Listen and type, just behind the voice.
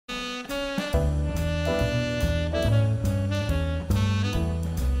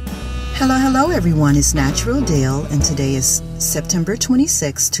Hello everyone, it's Natural Dale and today is September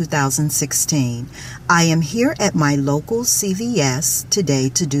 26, 2016. I am here at my local CVS today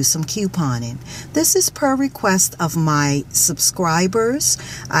to do some couponing. This is per request of my subscribers.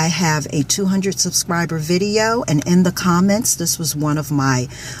 I have a 200 subscriber video, and in the comments this was one of my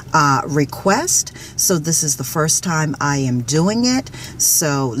requests. So this is the first time I am doing it,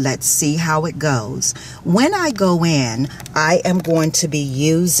 so let's see how it goes. When I go in, I am going to be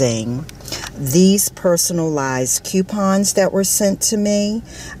using these personalized coupons that were sent to me.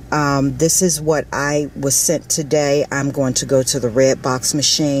 This is what I was sent today. I'm going to go to the Redbox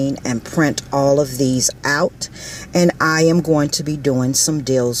machine and print all of these out, and I am going to be doing some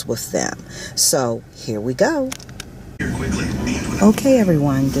deals with them. So here we go. Okay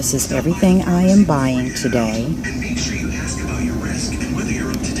everyone, this is everything I am buying today,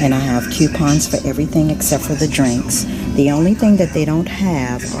 and I have coupons for everything except for the drinks. The only thing that they don't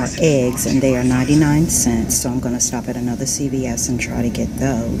have are eggs, and they are 99 cents, so I'm going to stop at another CVS and try to get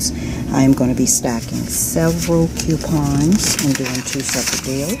those. I am going to be stacking several coupons and doing two separate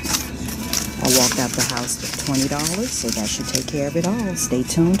deals. I walked out the house with $20, so that should take care of it all. Stay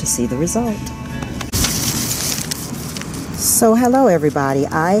tuned to see the result. So hello everybody,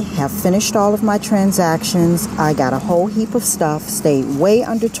 I have finished all of my transactions. I got a whole heap of stuff, stayed way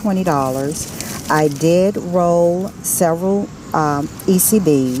under $20. I did roll several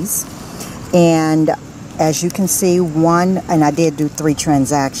ECBs, and as you can see, and I did do 3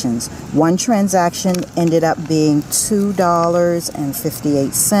 transactions. One transaction ended up being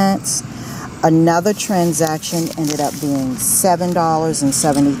 $2.58. Another transaction ended up being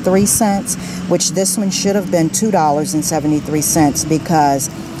 $7.73, which this one should have been $2.73 because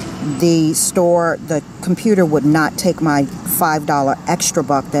the computer would not take my $5 extra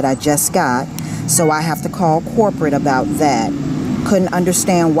buck that I just got. So I have to call corporate about that. Couldn't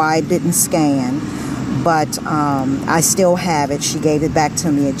understand why it didn't scan, but I still have it. She gave it back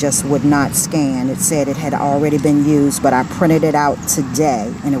to me. It just would not scan. It said it had already been used, but I printed it out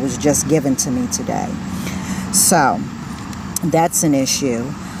today, and it was just given to me today. So that's an issue.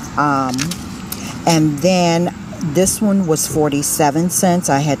 And then this one was 47 cents.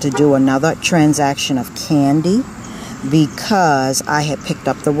 I had to do another transaction of candy because I had picked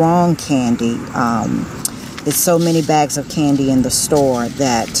up the wrong candy. There's so many bags of candy in the store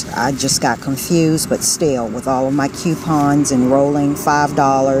that I just got confused, but still, with all of my coupons and rolling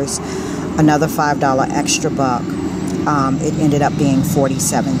 $5, another $5 extra buck, it ended up being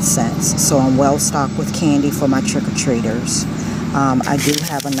 47 cents. So I'm well stocked with candy for my trick-or-treaters. I do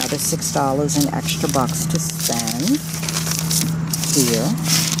have another $6 in extra bucks to spend here,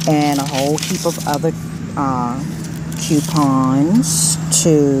 and a whole heap of other coupons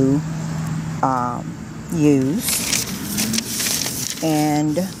to use,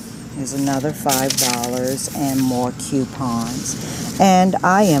 and there's another $5 and more coupons, and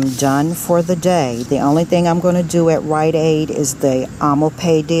I am done for the day. The only thing I'm going to do at Rite Aid is the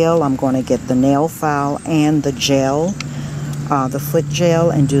Pay deal. I'm going to get the nail file and the gel, the foot gel,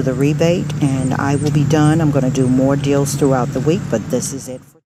 and do the rebate, and I will be done. I'm going to do more deals throughout the week, but this is it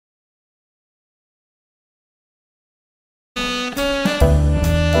for